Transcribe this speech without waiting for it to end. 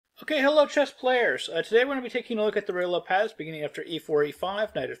Okay, hello chess players. Today we're going to be taking a look at the Ruy Lopez, beginning after e4,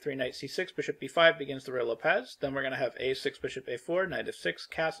 e5, knight f3, knight c6, bishop b5 begins the Ruy Lopez. Then we're going to have a6, bishop a4, knight f6,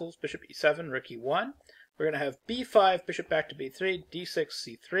 castles, bishop e7, rook e1. We're going to have b5, bishop back to b3,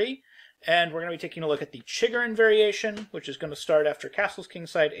 d6, c3. And we're going to be taking a look at the Chigorin variation, which is going to start after castles,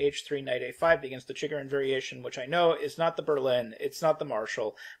 kingside, h3, knight a5 begins the Chigorin variation, which I know is not the Berlin, it's not the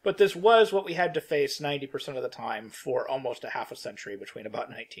Marshall, but this was what we had to face 90% of the time for almost a half a century between about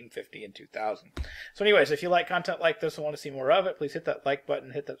 1950 and 2000. So anyways, if you like content like this and want to see more of it, please hit that like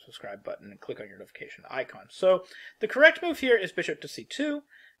button, hit that subscribe button, and click on your notification icon. So the correct move here is bishop to c2.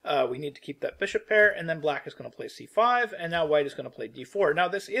 We need to keep that bishop pair, and then black is going to play c5, and now white is going to play d4. Now,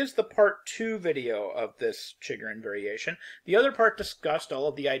 this is the part 2 video of this Chigorin variation. The other part discussed all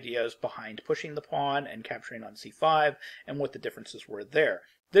of the ideas behind pushing the pawn and capturing on c5, and what the differences were there.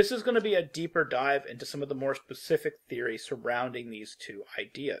 This is going to be a deeper dive into some of the more specific theory surrounding these two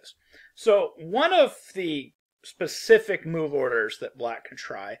ideas. So, one of the specific move orders that black can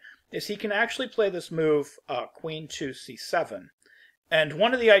try is he can actually play this move queen to c7. And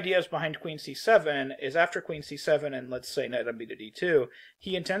one of the ideas behind queen c7 is after queen c7 and let's say knight on b to d2,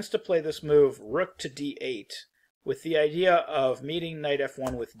 he intends to play this move rook to d8 with the idea of meeting knight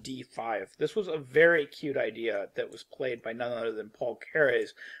f1 with d5. This was a very cute idea that was played by none other than Paul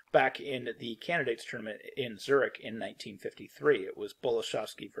Keres back in the candidates tournament in Zurich in 1953. It was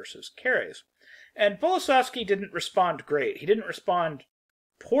Boleslavsky versus Keres. And Boleslavsky didn't respond great. He didn't respond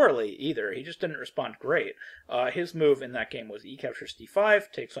poorly either. He just didn't respond great. His move in that game was e captures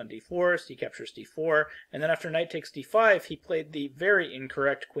d5, takes on d4, c captures d4, and then after knight takes d5, he played the very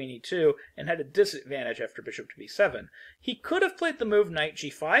incorrect queen e2 and had a disadvantage after bishop to b7. He could have played the move knight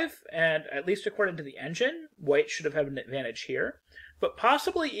g5, and at least according to the engine, white should have had an advantage here. But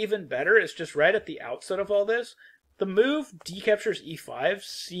possibly even better is just right at the outset of all this, the move d captures e5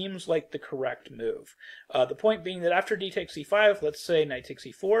 seems like the correct move. The point being that after d takes e5, let's say knight takes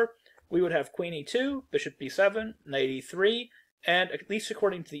e4, we would have queen e2, bishop b7, knight e3, and at least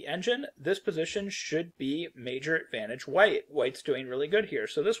according to the engine, this position should be major advantage white. White's doing really good here.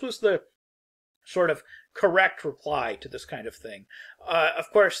 So this was the sort of correct reply to this kind of thing.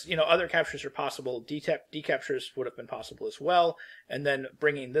 Of course, other captures are possible. D-captures would have been possible as well. And then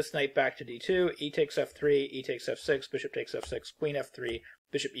bringing this knight back to d2, e takes f3, e takes f6, bishop takes f6, queen f3,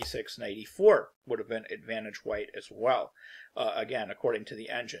 bishop e6, knight e4 would have been advantage white as well. Again, according to the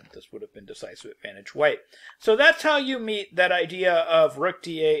engine, this would have been decisive advantage white. So that's how you meet that idea of rook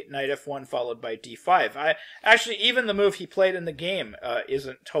d8, knight f1 followed by d5. Actually, even the move he played in the game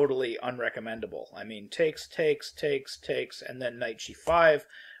isn't totally unrecommendable. I mean, takes, and then knight g5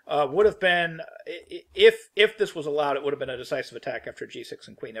 would have been, if this was allowed, it would have been a decisive attack after g6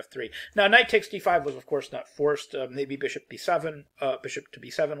 and queen f3. Now, knight takes d5 was, of course, not forced. Maybe bishop b7, bishop to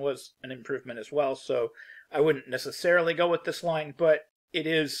b7 was an improvement as well, so I wouldn't necessarily go with this line, but it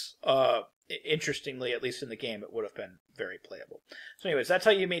is, interestingly, at least in the game, it would have been very playable. So anyways, that's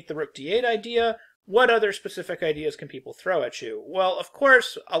how you meet the rook d8 idea. What other specific ideas can people throw at you? Well, of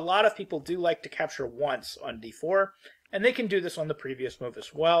course, a lot of people do like to capture once on d4, and they can do this on the previous move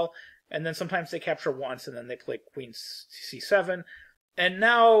as well. And then sometimes they capture once, and then they play queen c7. And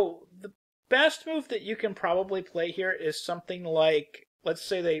now, the best move that you can probably play here is something like, let's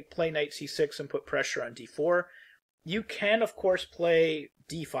say they play knight c6 and put pressure on d4. You can, of course, play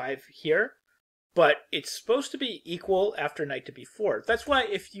d5 here, but it's supposed to be equal after knight to b4. That's why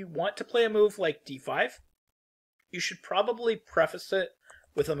if you want to play a move like d5, you should probably preface it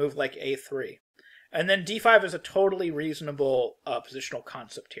with a move like a3. And then d5 is a totally reasonable positional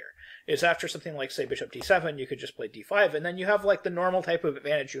concept here. Is after something like, say, bishop d7, you could just play d5, and then you have like the normal type of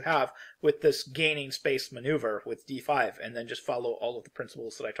advantage you have with this gaining space maneuver with d5, and then just follow all of the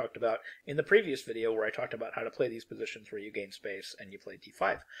principles that I talked about in the previous video where I talked about how to play these positions where you gain space and you play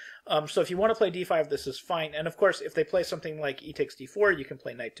d5. So if you want to play d5, this is fine. And of course, if they play something like e takes d4, you can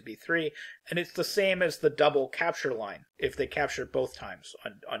play knight to b3, and it's the same as the double capture line if they capture both times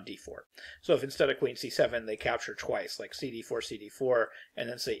on d4. So if instead of queen c7, they capture twice, like cd4, and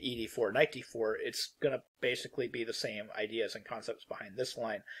then say ed4, knight d4, it's going to basically be the same ideas and concepts behind this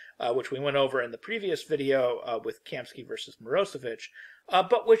line, which we went over in the previous video with Kamsky versus Mirosevic,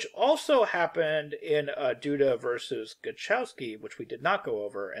 but which also happened in Duda versus Gachowski, which we did not go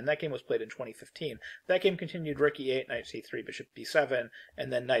over, and that game was played in 2015. That game continued rook e8, knight c3, bishop b7,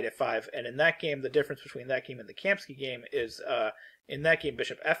 and then knight f5, and in that game, the difference between that game and the Kamsky game is in that game,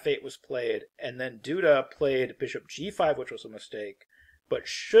 bishop f8 was played, and then Duda played bishop g5, which was a mistake, but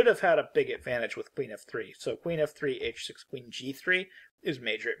should have had a big advantage with queen f3. So queen f3, h6, queen g3 is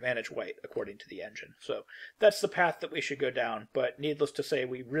major advantage white, according to the engine. So that's the path that we should go down, but needless to say,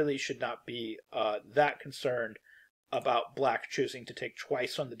 we really should not be that concerned about black choosing to take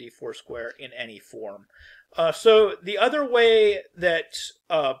twice on the d4 square in any form. So the other way that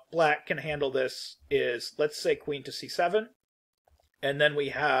black can handle this is, let's say, queen to c7, and then we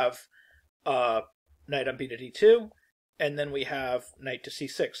have knight on b to d2, and then we have knight to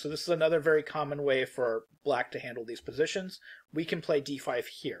c6. So this is another very common way for black to handle these positions. We can play d5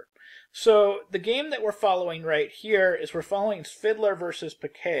 here. So the game that we're following right here is we're following Fiddler versus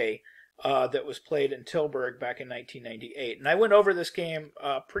Piquet, that was played in Tilburg back in 1998. And I went over this game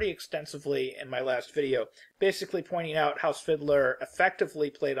pretty extensively in my last video, basically pointing out how Fiddler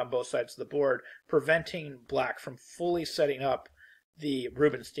effectively played on both sides of the board, preventing black from fully setting up the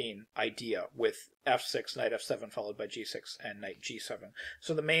Rubinstein idea with f6, knight f7, followed by g6 and knight g7.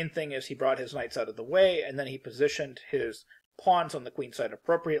 So the main thing is he brought his knights out of the way, and then he positioned his pawns on the queen side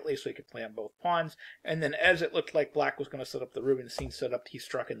appropriately so he could play on both pawns, and then as it looked like black was going to set up the Rubinstein setup, he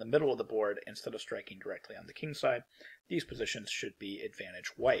struck in the middle of the board instead of striking directly on the king side. These positions should be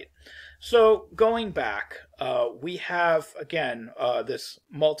advantage white. So going back, we have again this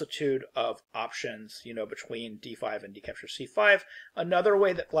multitude of options, between d5 and d captures c5. Another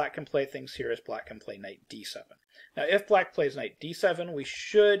way that black can play things here is black can play knight d7. Now if black plays knight d7, we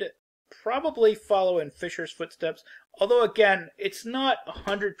should probably follow in Fischer's footsteps, although again, it's not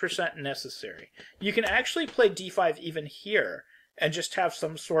 100% necessary. You can actually play d5 even here and just have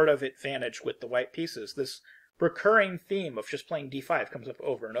some sort of advantage with the white pieces. This recurring theme of just playing d5 comes up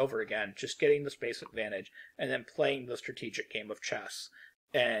over and over again, just getting the space advantage and then playing the strategic game of chess.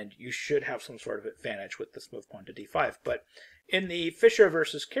 And you should have some sort of advantage with this move pawn to d5. But in the Fischer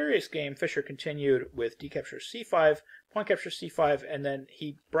versus Karius game, Fischer continued with d captures c5, pawn captures c5, and then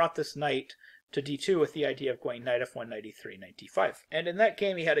he brought this knight to d2 with the idea of going knight f1, knight e3, knight d5. And in that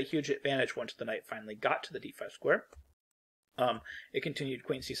game, he had a huge advantage once the knight finally got to the d5 square. It continued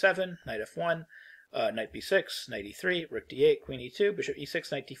queen c7, knight f1, knight b6, knight e3, rook d8, queen e2, bishop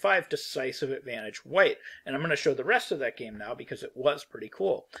e6, knight d5, decisive advantage white. And I'm going to show the rest of that game now because it was pretty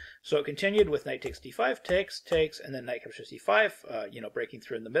cool. So it continued with knight takes d5, takes, and then knight captures e5, breaking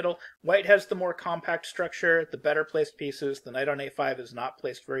through in the middle. White has the more compact structure, the better placed pieces. The knight on a5 is not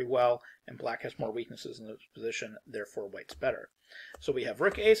placed very well, and black has more weaknesses in this position, therefore white's better. So we have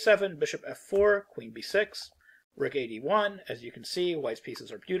rook a7, bishop f4, queen b6, rook ad1. As you can see, white's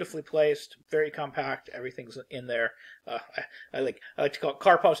pieces are beautifully placed, very compact, everything's in there. I like to call it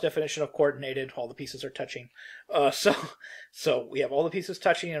Karpov's definition of coordinated, all the pieces are touching. So we have all the pieces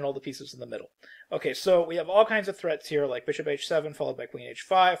touching and all the pieces in the middle. Okay, so we have all kinds of threats here, like bishop h7, followed by queen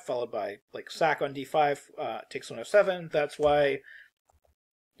h5, followed by like sack on d5, takes on f7. That's why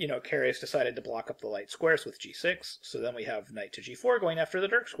Karius decided to block up the light squares with g6. So then we have knight to g4 going after the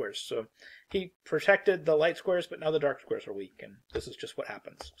dark squares. So he protected the light squares, but now the dark squares are weak, and this is just what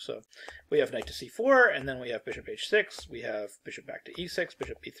happens. So we have knight to c4, and then we have bishop h6. We have bishop back to e6,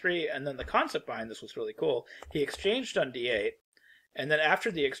 bishop b3, and then the concept behind this was really cool. He exchanged on d8, and then after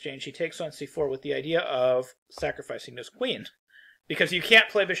the exchange, he takes on c4 with the idea of sacrificing his queen, because you can't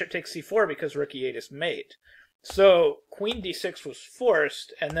play bishop takes c4 because rook e8 is mate. So queen d6 was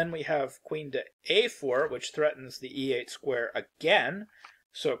forced, and then we have queen to a4, which threatens the e8 square again.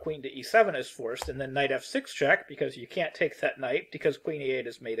 So queen to e7 is forced, and then knight f6 check, because you can't take that knight, because queen e8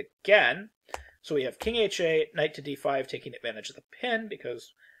 is made again. So we have king h8, knight to d5, taking advantage of the pin,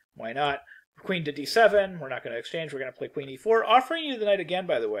 because why not? Queen to d7, we're not going to exchange, we're going to play queen e4, offering you the knight again,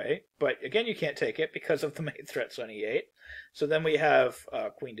 by the way, but again you can't take it because of the mate threats on e8. So then we have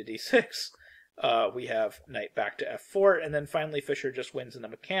queen to d6. We have knight back to f4, and then finally Fischer just wins in a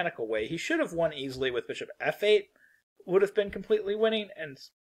mechanical way. He should have won easily with bishop f8, would have been completely winning and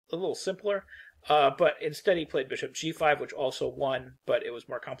a little simpler, but instead he played bishop g5, which also won, but it was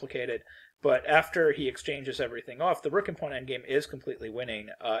more complicated. But after he exchanges everything off, the rook and pawn endgame is completely winning,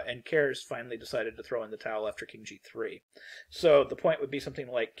 and Karius finally decided to throw in the towel after king g3. So the point would be something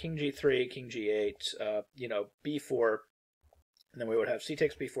like king g3, king g8, b4, and then we would have c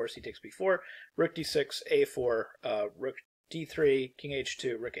takes b4, c takes b4, rook d6, a4, rook d3, king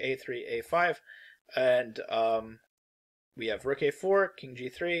h2, rook a3, a5, and we have rook a4, king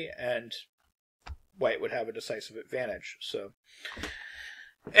g3, and white would have a decisive advantage. So,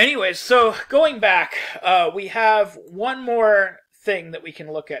 anyways, so going back, we have one more thing that we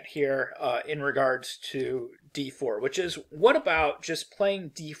can look at here in regards to d4, which is, what about just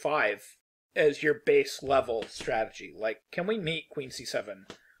playing d5 as your base level strategy? Like, can we meet queen c7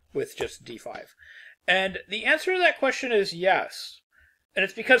 with just d5? And the answer to that question is yes. And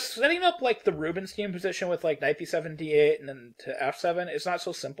it's because setting up like the Rubinstein position with like knight b7, d8, and then to f7 is not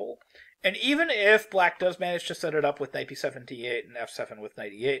so simple. And even if black does manage to set it up with knight b7, d8, and f7 with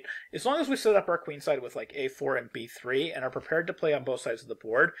knight e8, as long as we set up our queenside with like a4 and b3 and are prepared to play on both sides of the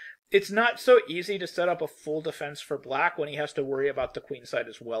board, it's not so easy to set up a full defense for black when he has to worry about the queenside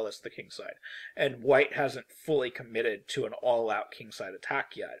as well as the kingside. And white hasn't fully committed to an all-out kingside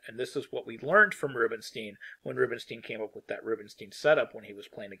attack yet. And this is what we learned from Rubinstein when Rubinstein came up with that Rubinstein setup when he was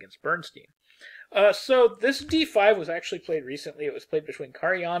playing against Bernstein. So this d5 was actually played recently. It was played between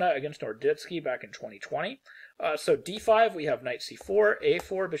Kariana against Norditsky back in 2020. So d5, we have knight c4,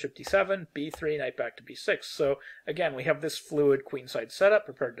 a4, bishop d7, b3, knight back to b6. So again, we have this fluid queenside setup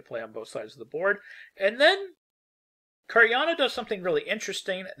prepared to play on both sides of the board. And then Kariana does something really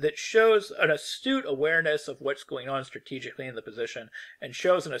interesting that shows an astute awareness of what's going on strategically in the position and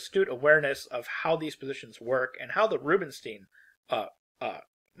shows an astute awareness of how these positions work and how the Rubinstein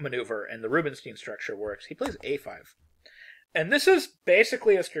maneuver and the Rubinstein structure works. He plays a5. And this is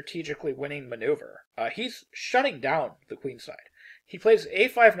basically a strategically winning maneuver. He's shutting down the queenside. He plays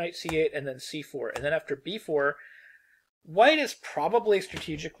a5, knight c8, and then c4. And then after b4, white is probably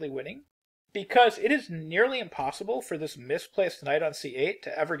strategically winning because it is nearly impossible for this misplaced knight on c8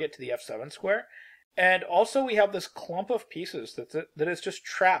 to ever get to the f7 square. And also we have this clump of pieces that is just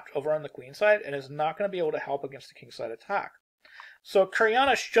trapped over on the queenside and is not going to be able to help against the kingside attack. So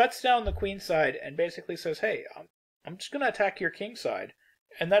Kariana shuts down the queenside and basically says, hey, I'm just going to attack your kingside.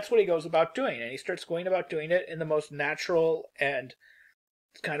 And that's what he goes about doing. And he starts going about doing it in the most natural and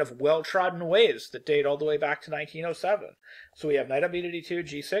kind of well-trodden ways that date all the way back to 1907. So we have knight on b to d2,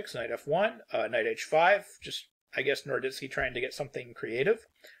 g6, knight f1, knight h5, just, I guess, Norditsky trying to get something creative,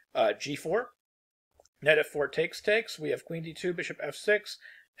 g4, knight f4 takes, we have queen d2, bishop f6,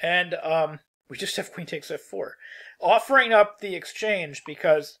 and we just have queen takes f4, offering up the exchange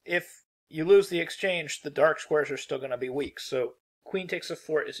because if you lose the exchange, the dark squares are still going to be weak. So queen takes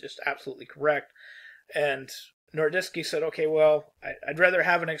f4 is just absolutely correct. And Norditsky said, okay, well, I'd rather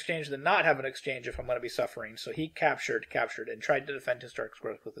have an exchange than not have an exchange if I'm going to be suffering. So he captured, and tried to defend his dark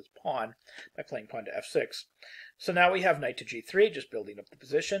squares with his pawn by playing pawn to f6. So now we have knight to g3, just building up the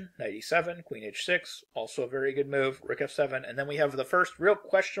position. Knight e7, queen h6, also a very good move. Rook f7, and then we have the first real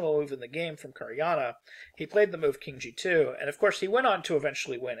questionable move in the game from Kariana. He played the move king g2, and of course he went on to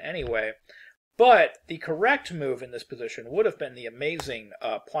eventually win anyway. But the correct move in this position would have been the amazing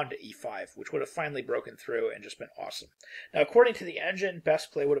pawn to e5, which would have finally broken through and just been awesome. Now, according to the engine,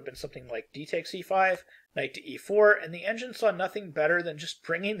 best play would have been something like d takes e5, knight to e4, and the engine saw nothing better than just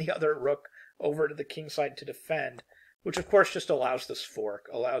bringing the other rook over to the king side to defend, which of course just allows this fork,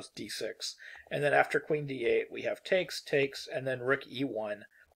 allows d6. And then after queen d8, we have takes, and then rook e1,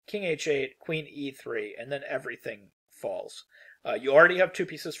 king h8, queen e3, and then everything falls. You already have two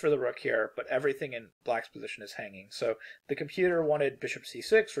pieces for the rook here, but everything in black's position is hanging. So the computer wanted bishop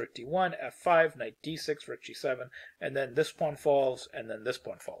c6, rook d1, f5, knight d6, rook g7, and then this pawn falls, and then this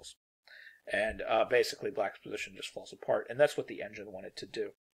pawn falls. And basically black's position just falls apart, and that's what the engine wanted to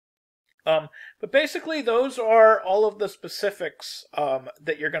do. But basically those are all of the specifics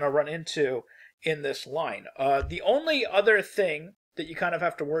that you're going to run into in this line. The only other thing that you kind of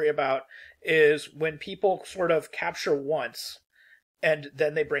have to worry about is when people sort of capture once, and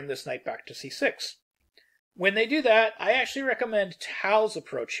then they bring this knight back to c6. When they do that, I actually recommend Tal's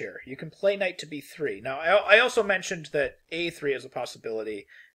approach here. You can play knight to b3. Now, I also mentioned that a3 is a possibility,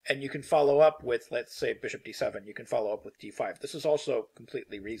 and you can follow up with, let's say, bishop d7. You can follow up with d5. This is also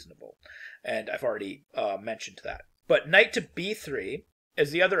completely reasonable, and I've already mentioned that. But knight to b3 is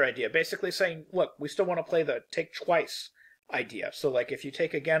the other idea, basically saying, look, we still want to play the take twice idea. So like if you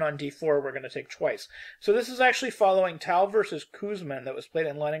take again on d4, we're going to take twice. So this is actually following Tal versus Kuzmin that was played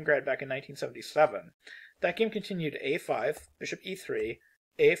in Leningrad back in 1977. That game continued a5, bishop e3,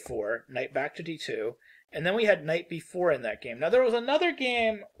 a4, knight back to d2, and then we had knight b4 in that game. Now there was another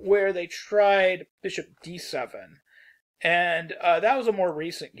game where they tried bishop d7, and that was a more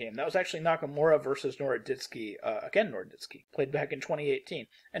recent game. That was actually Nakamura versus Norditsky, again Norditsky, played back in 2018.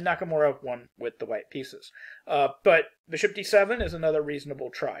 And Nakamura won with the white pieces. But bishop d7 is another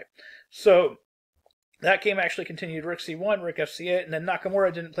reasonable try. So that game actually continued rook c1, rook fc8, and then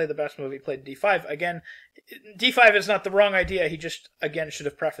Nakamura didn't play the best move. He played d5. Again, d5 is not the wrong idea. He just, again, should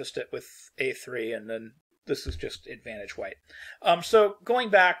have prefaced it with a3, and then this is just advantage white. So going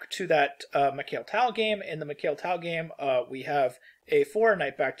back to that Mikhail Tal game, in the Mikhail Tal game, we have a4,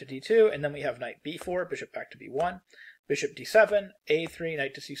 knight back to d2, and then we have knight b4, bishop back to b1. bishop d7, a3,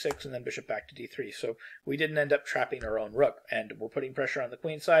 knight to c6, and then bishop back to d3. So we didn't end up trapping our own rook, and we're putting pressure on the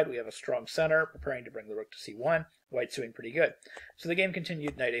queen side. We have a strong center, preparing to bring the rook to c1. White's doing pretty good. So the game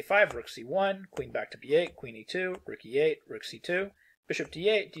continued knight a5, rook c1, queen back to b8, queen e2, rook e8, rook c2, bishop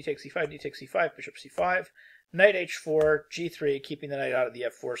d8, d takes e5, d takes e5, bishop c5, knight h4, g3, keeping the knight out of the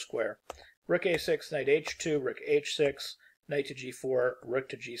f4 square. Rook a6, knight h2, rook h6, knight to g4, rook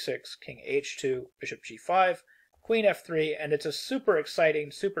to g6, king h2, bishop g5, queen f3, and it's a super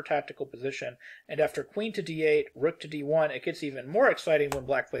exciting, super tactical position. And after queen to d8, rook to d1, it gets even more exciting when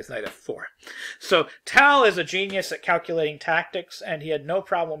black plays knight f4. So Tal is a genius at calculating tactics, and he had no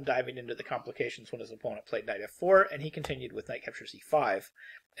problem diving into the complications when his opponent played knight f4, and he continued with knight captures e5.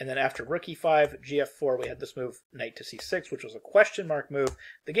 And then after rook e5, gf4, we had this move, knight to c6, which was a question mark move.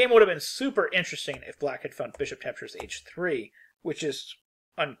 The game would have been super interesting if black had found bishop captures h3, which is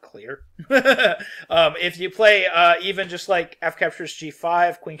unclear. If you play even just like f captures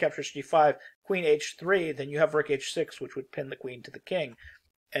g5, queen captures g5, queen h3, then you have rook h6, which would pin the queen to the king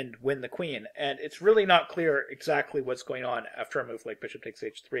and win the queen. And it's really not clear exactly what's going on after a move like bishop takes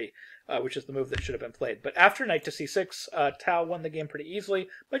h3, which is the move that should have been played. But after knight to c6, Tal won the game pretty easily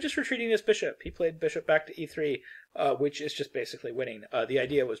by just retreating his bishop. He played bishop back to e3, which is just basically winning. The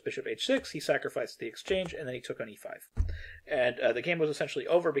idea was bishop h6, he sacrificed the exchange, and then he took on e5. And the game was essentially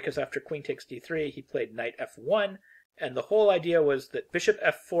over because after queen takes d3, he played knight f1, and the whole idea was that bishop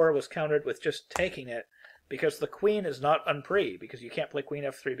f4 was countered with just taking it, because the queen is not unpre, because you can't play queen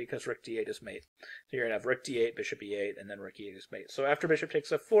f3 because rook d8 is mate. So you're going to have rook d8, bishop e8, and then rook e8 is mate. So after bishop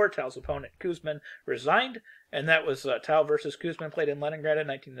takes f4, Tal's opponent, Kuzmin, resigned, and that was Tal versus Kuzmin, played in Leningrad in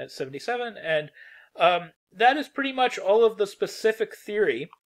 1977, and that is pretty much all of the specific theory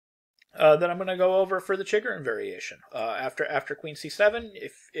that I'm going to go over for the Chigorin variation. After queen c7,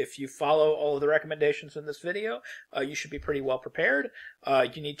 if you follow all of the recommendations in this video, you should be pretty well prepared.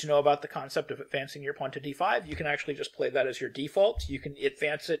 You need to know about the concept of advancing your pawn to d5. You can actually just play that as your default. You can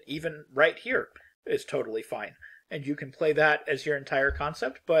advance it even right here. It's totally fine. And you can play that as your entire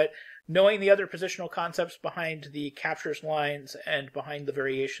concept, but knowing the other positional concepts behind the captures lines and behind the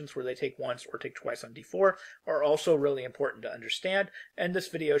variations where they take once or take twice on d4 are also really important to understand, and this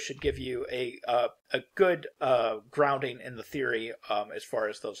video should give you a good grounding in the theory as far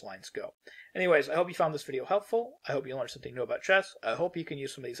as those lines go. Anyways, I hope you found this video helpful. I hope you learned something new about chess. I hope you can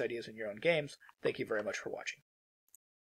use some of these ideas in your own games. Thank you very much for watching.